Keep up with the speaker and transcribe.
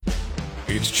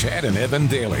It's Chad and Evan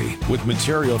Daily with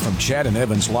material from Chad and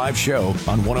Evan's live show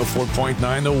on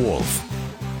 104.9 The Wolf.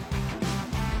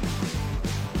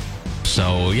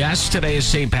 So, yes, today is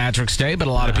St. Patrick's Day, but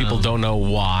a lot of people don't know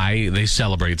why they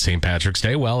celebrate St. Patrick's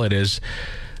Day. Well, it is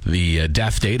the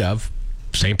death date of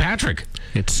St. Patrick.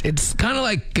 It's kind of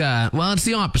like, it's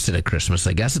the opposite of Christmas,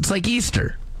 I guess. It's like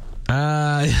Easter.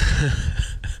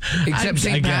 Except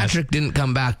St. Patrick didn't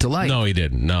come back to life. No, he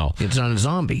didn't. No. It's not a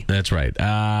zombie. That's right.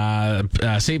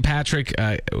 St. Patrick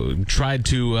tried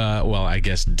to, I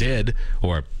guess did,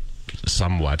 or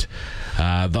somewhat.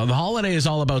 The holiday is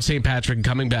all about St. Patrick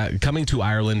coming to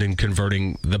Ireland and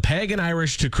converting the pagan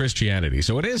Irish to Christianity.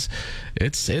 So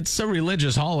it's a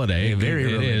religious holiday. Very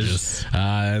religious. It is.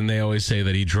 And they always say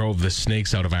that he drove the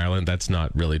snakes out of Ireland. That's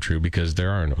not really true because there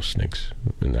are no snakes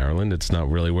in Ireland. It's not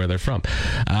really where they're from.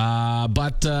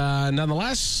 But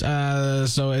nonetheless,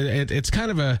 so it's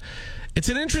kind of it's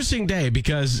an interesting day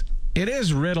because it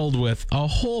is riddled with a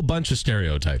whole bunch of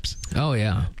stereotypes. Oh,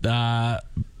 yeah.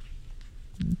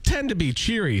 Tend to be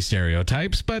cheery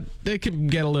stereotypes, but they can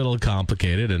get a little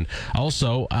complicated. And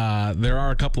also, there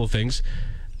are a couple of things.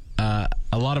 A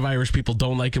lot of Irish people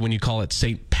don't like it when you call it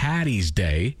St. Paddy's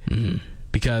Day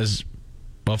because,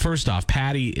 well, first off,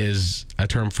 Paddy is a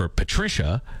term for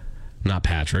Patricia, not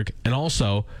Patrick. And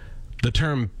also, the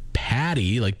term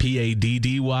Paddy, like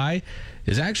P-A-D-D-Y,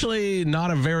 is actually not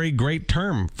a very great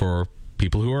term for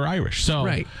people who are Irish. So,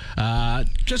 right.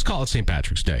 Just call it St.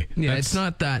 Patrick's Day. Yeah, it's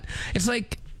not that. It's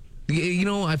like,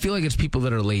 I feel like it's people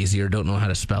that are lazy or don't know how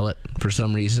to spell it for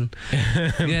some reason.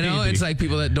 It's like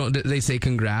people that they say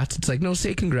congrats. It's like, no,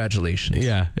 say congratulations.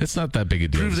 Yeah, it's not that big a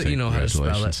deal. Prove that you know how to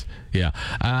spell it. Yeah.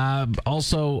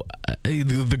 Also,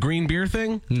 the green beer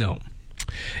thing? No.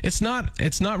 It's not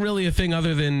really a thing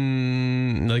other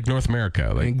than like North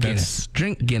America. Like Guinness.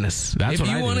 Drink Guinness. That's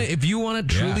if you want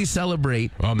to truly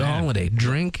celebrate the holiday,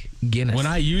 drink Guinness. When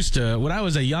I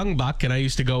was a young buck and I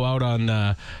used to go out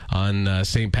on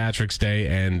St. Patrick's Day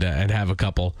and have a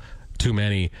couple too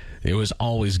many, it was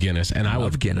always Guinness, and I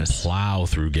would plow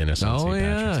through Guinness on St.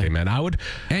 Patrick's Day,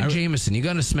 man. Jameson. You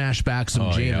got to smash back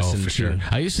some Jameson for sure.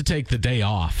 I used to take the day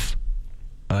off.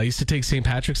 I used to take St.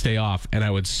 Patrick's Day off, and I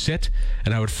would sit,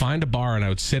 and I would find a bar, and I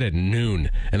would sit at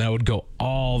noon, and I would go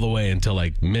all the way until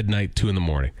like midnight, 2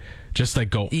 a.m. Just like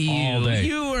go all day.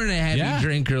 You weren't a heavy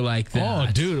drinker like that.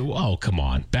 Oh, dude. Oh, come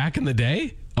on. Back in the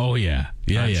day? Oh, yeah.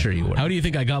 I'm sure you were. How do you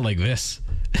think I got like this?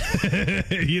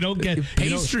 You don't get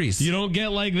pastries. You don't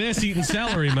get like this eating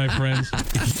celery, my friends.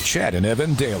 Chad and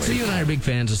Evan Daily. So you and I are big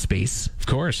fans of space, of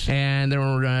course. And there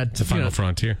were it's the final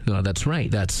frontier. No, that's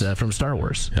right. That's from Star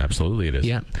Wars. Absolutely, it is.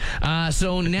 Yeah.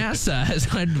 So NASA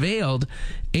has unveiled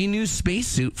a new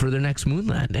spacesuit for their next moon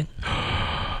landing.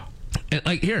 And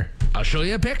here, I'll show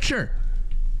you a picture.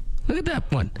 Look at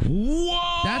that one.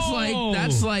 Whoa!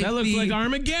 That's like that looks like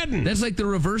Armageddon. That's like the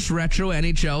reverse retro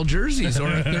NHL jerseys or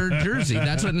a third jersey.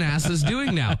 That's what NASA's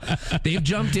doing now. They've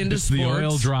jumped into sports. The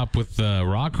oil drop with the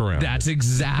rock around. That's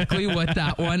exactly what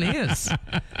that one is.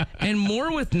 And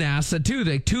more with NASA too.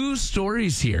 Like 2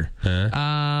 stories here.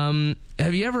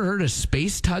 Have you ever heard of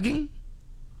space tugging?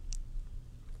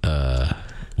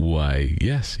 Why,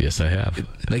 yes, I have.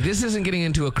 Like, this isn't getting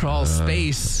into a crawl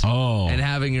space and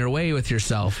having your way with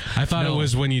yourself. I thought it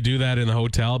was when you do that in the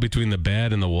hotel between the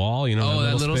bed and the wall,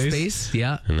 that little space?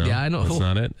 Yeah. No, yeah, I know. That's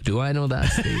not it. Do I know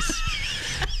that space?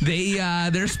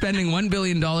 They're spending $1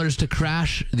 billion to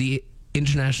crash the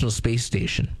International Space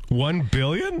Station. $1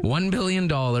 billion? $1 billion.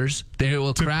 They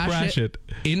will crash it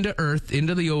into Earth,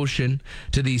 into the ocean,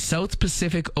 to the South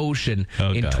Pacific Ocean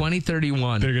in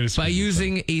 2031 by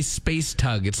using a space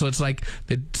tug. So it's like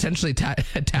they essentially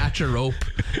attach a rope,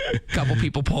 a couple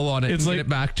people pull on it, get it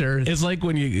back to Earth. It's like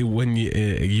when you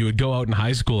would go out in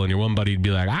high school and your one buddy would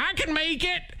be like, "I can make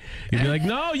it." You'd be like,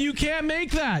 "No, you can't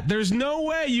make that. There's no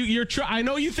way. I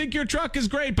know you think your truck is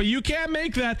great, but you can't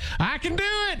make that. I can do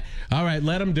it." All right,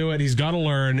 let him do it. He's got to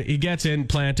learn. He gets in,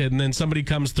 planted, and then somebody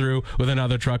comes through with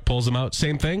another truck, pulls him out.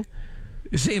 Same thing?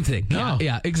 Same thing. No.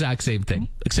 Yeah, exact same thing.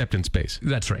 Except in space.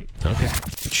 That's right. Okay.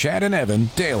 Chad and Evan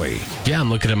Daily. Yeah,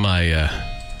 I'm looking at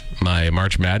my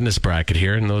March Madness bracket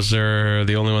here, and those are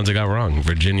the only ones I got wrong.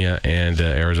 Virginia and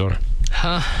Arizona.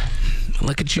 Huh.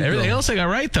 Look at you. Everything else I got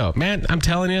right, though. Man, I'm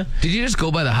telling you. Did you just go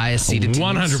by the highest seeded teams?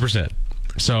 100%.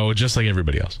 So just like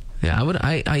everybody else. Yeah,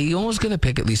 I always going to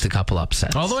pick at least a couple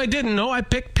upsets. Although I didn't know, I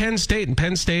picked Penn State, and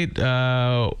Penn State,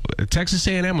 Texas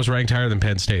A&M was ranked higher than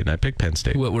Penn State, and I picked Penn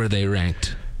State. What were they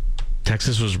ranked?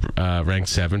 Texas was ranked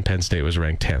 7, Penn State was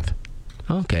ranked 10th.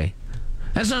 Okay.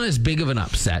 That's not as big of an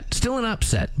upset. Still an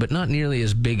upset, but not nearly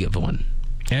as big of one.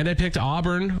 And I picked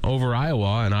Auburn over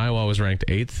Iowa, and Iowa was ranked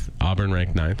 8th, Auburn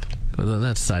ranked 9th. Well,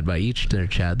 that's side by each there,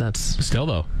 Chad. That's still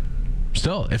though.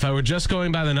 Still, if I were just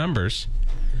going by the numbers,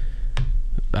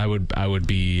 I would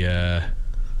be.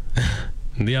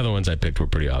 The other ones I picked were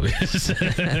pretty obvious.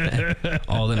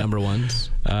 All the number ones.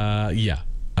 Yeah.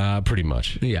 Pretty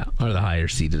much. Yeah, or the higher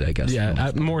seeded, I guess.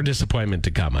 Yeah, more disappointment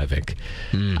to come, I think.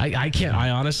 I can't. I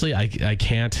honestly, I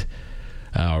can't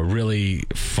really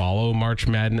follow March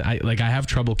Madness. I have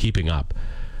trouble keeping up.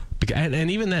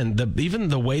 And even then, even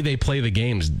the way they play the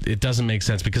games, it doesn't make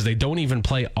sense because they don't even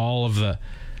play all of the.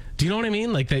 Do you know what I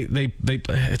mean? Like they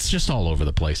it's just all over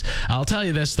the place. I'll tell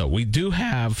you this though, we do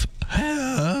have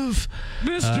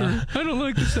Mister. I don't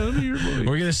like the sound of your voice.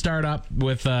 We're gonna start up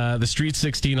with the Street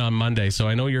 16 on Monday. So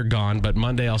I know you're gone, but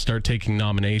Monday I'll start taking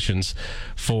nominations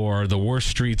for the worst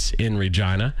streets in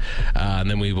Regina,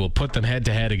 and then we will put them head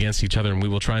to head against each other, and we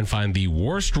will try and find the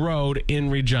worst road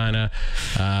in Regina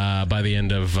by the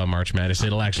end of March Madness.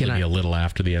 It'll actually be a little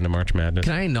after the end of March Madness.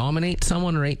 Can I nominate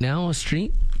someone right now? A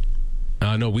street?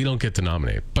 No, we don't get to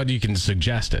nominate, but you can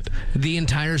suggest it. The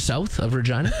entire south of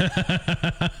Regina?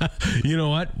 You know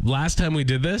what? Last time we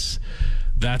did this,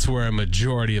 that's where a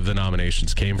majority of the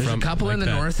nominations came from. There's a couple like in the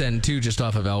north end, too, just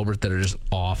off of Albert that are just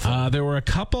awful. There were a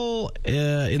couple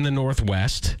in the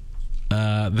northwest.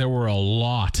 There were a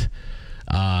lot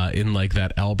in like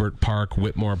that Albert Park,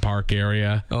 Whitmore Park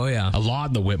area. Oh, yeah. A lot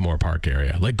in the Whitmore Park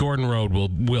area. Like Gordon Road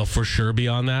will for sure be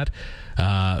on that.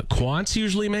 Quants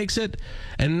usually makes it,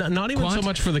 and not even so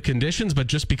much for the conditions, but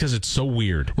just because it's so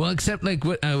weird. Well, except like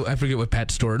I forget what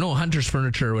pet store. No, Hunter's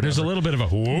Furniture or whatever. There's a little bit of a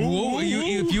whoa.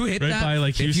 If you hit right that by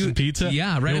like Houston Pizza,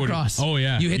 yeah, right across. Oh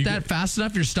yeah, you hit that fast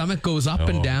enough, your stomach goes up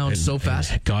and down so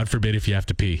fast. And God forbid if you have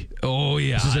to pee. Oh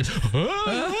yeah.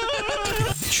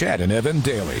 Chad and Evan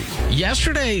daily.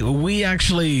 Yesterday we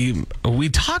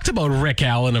talked about Rick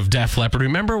Allen of Def Leppard.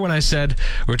 Remember when I said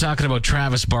we were talking about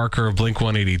Travis Barker of Blink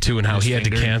 182 and how he had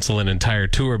to cancel an entire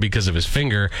tour because of his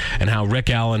finger, and how Rick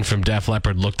Allen from Def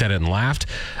Leppard looked at it and laughed?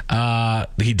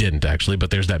 He didn't actually, but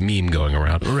there's that meme going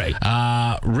around. Right.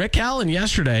 Rick Allen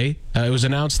yesterday, it was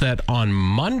announced that on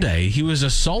Monday he was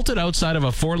assaulted outside of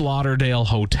a Fort Lauderdale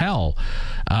hotel.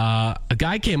 A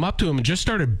guy came up to him and just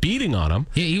started beating on him.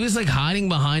 Yeah, he was like hiding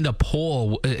behind a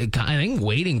pole, I think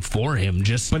waiting for him.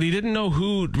 But he didn't know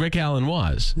who Rick Allen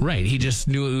was. Right, he just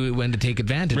knew when to take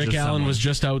advantage of Rick Allen was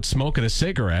just out smoking a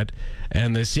cigarette,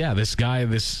 and this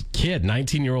kid,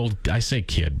 19-year-old, I say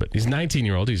kid, but he's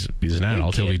 19-year-old, he's an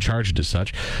adult, he'll be charged as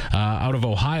such, out of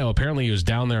Ohio. Apparently he was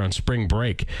down there on spring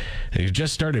break, and he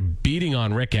just started beating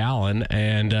on Rick Allen,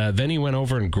 and then he went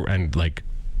over and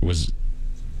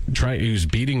he was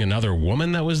beating another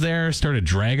woman that was there, started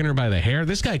dragging her by the hair.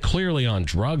 This guy clearly on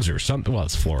drugs or something. Well,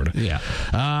 it's Florida. Yeah.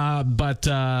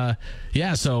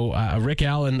 So Rick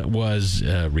Allen was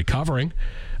recovering.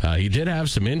 He did have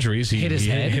some injuries. He hit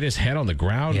his head on the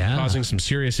ground, causing some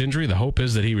serious injury. The hope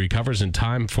is that he recovers in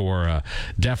time for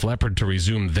Def Leppard to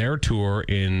resume their tour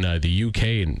in the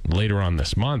UK later on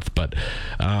this month. But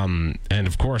and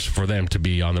of course for them to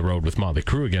be on the road with Motley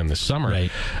Crue again this summer. Right.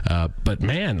 But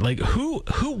man, like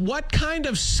what kind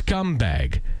of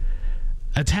scumbag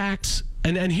attacks?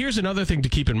 And here's another thing to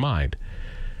keep in mind.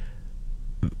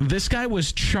 This guy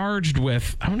was charged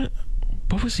with.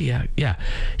 What was he at? Yeah.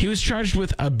 He was charged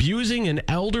with abusing an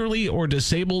elderly or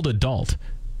disabled adult.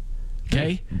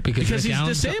 Okay? Because he's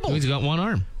disabled. He's got one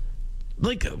arm.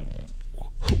 Like,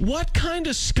 what kind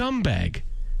of scumbag?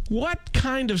 What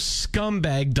kind of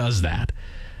scumbag does that?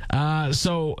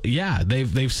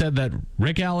 They've said that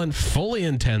Rick Allen fully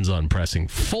intends on pressing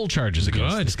full charges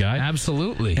against this guy.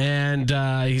 Absolutely. And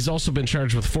he's also been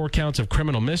charged with 4 counts of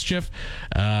criminal mischief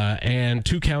and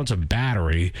 2 counts of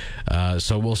battery.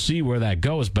 So we'll see where that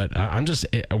goes. But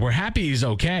we're happy he's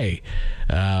okay.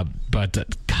 But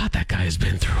God, that guy has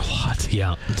been through a lot.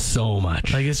 Yeah, so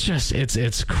much. Like,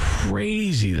 it's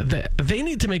crazy. They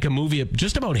need to make a movie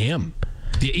just about him.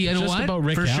 You know just what? About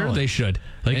Rick For Allen. sure they should.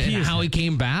 Like, how he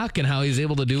came back and how he's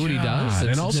able to do what he does.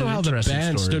 And also how the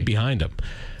band stood behind him.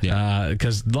 Yeah.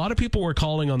 Because a lot of people were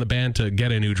calling on the band to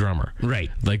get a new drummer. Right.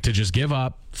 Like to just give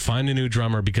up, find a new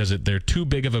drummer because they're too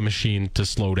big of a machine to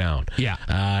slow down. Yeah.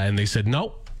 And they said,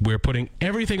 nope. We're putting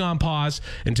everything on pause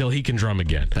until he can drum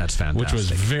again. That's fantastic. Which was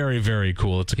very, very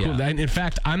cool. It's cool. And in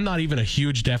fact, I'm not even a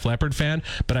huge Def Leppard fan,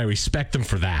 but I respect them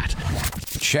for that.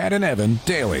 Chad and Evan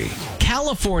daily.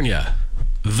 California,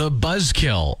 the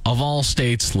buzzkill of all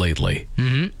states lately.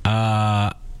 Mm-hmm.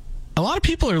 a lot of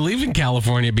people are leaving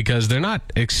California because they're not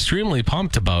extremely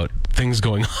pumped about things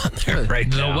going on there right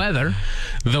now. The weather.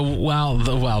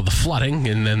 The flooding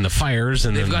and then the fires.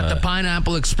 And they've got the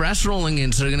Pineapple Express rolling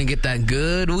in, so they're going to get that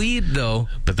good weed, though.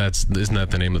 But isn't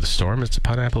that the name of the storm? It's the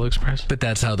Pineapple Express? But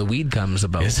that's how the weed comes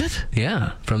about. Is it?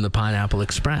 Yeah, from the Pineapple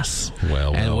Express.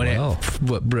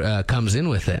 What comes in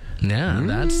with it. Yeah,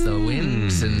 that's the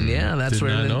winds. And that's Did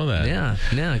where... not know that.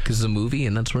 Yeah, because the movie,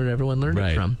 and that's where everyone learned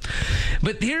it from.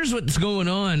 But here's what's going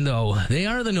on, though. They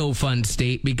are the no-fun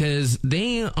state because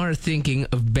they are thinking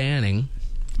of banning,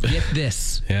 get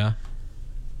this,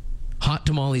 hot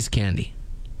tamales candy.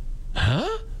 Huh?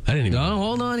 I didn't even know.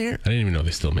 Hold on here. I didn't even know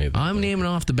they still made them. I'm naming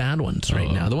off the bad ones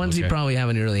right now. The ones you probably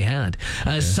haven't really had.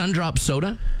 Sundrop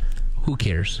soda. Who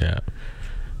cares? Yeah.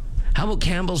 How about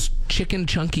Campbell's chicken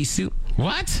chunky soup?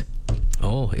 What?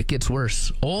 Oh, it gets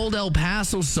worse. Old El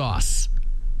Paso sauce.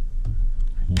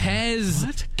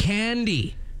 Pez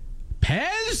candy.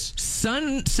 Pez?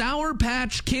 Sour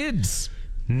Patch Kids.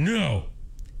 No.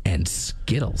 And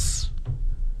Skittles.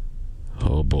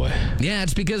 Oh, boy. Yeah,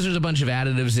 it's because there's a bunch of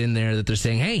additives in there that they're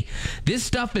saying, hey, this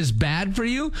stuff is bad for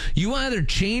you. You either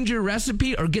change your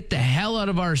recipe or get the hell out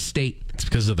of our state. It's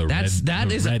because of the red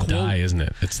dye, isn't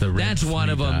it? It's the red That's one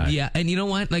of them, yeah. And you know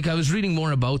what? Like, I was reading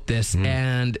more about this,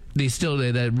 and they still,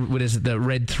 what is it, the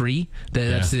red 3?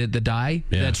 That's the dye.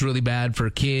 Yeah. That's really bad for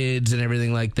kids and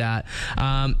everything like that.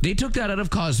 They took that out of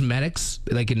cosmetics,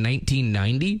 like in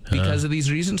 1990, because of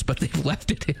these reasons, but they've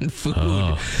left it in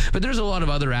food. But there's a lot of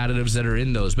other additives that are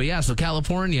in those. But yeah, so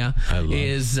California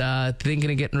is thinking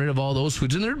of getting rid of all those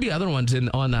foods. And there'd be other ones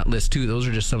on that list, too. Those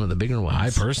are just some of the bigger ones. I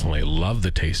personally love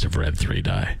the taste of red 3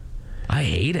 dye. I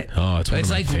hate it. Oh, it's one of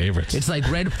my favorites. It's like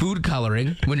red food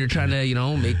coloring when you're trying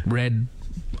to, make red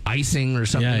icing or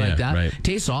something like that. Right.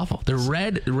 Tastes awful. The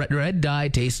red dye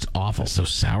tastes awful. So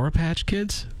Sour Patch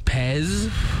Kids? Pez?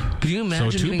 Can you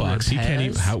imagine? So $2. He can't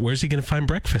even. Where's he going to find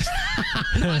breakfast?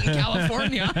 Not in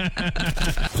California.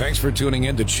 Thanks for tuning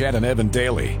in to Chad and Evan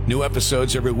Daily. New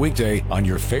episodes every weekday on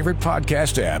your favorite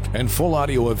podcast app, and full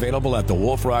audio available at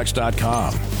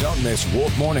thewolfrocks.com. Don't miss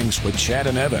Wolf Mornings with Chad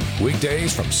and Evan.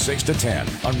 Weekdays from 6 to 10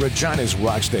 on Regina's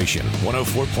Rock Station,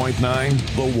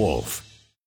 104.9 The Wolf.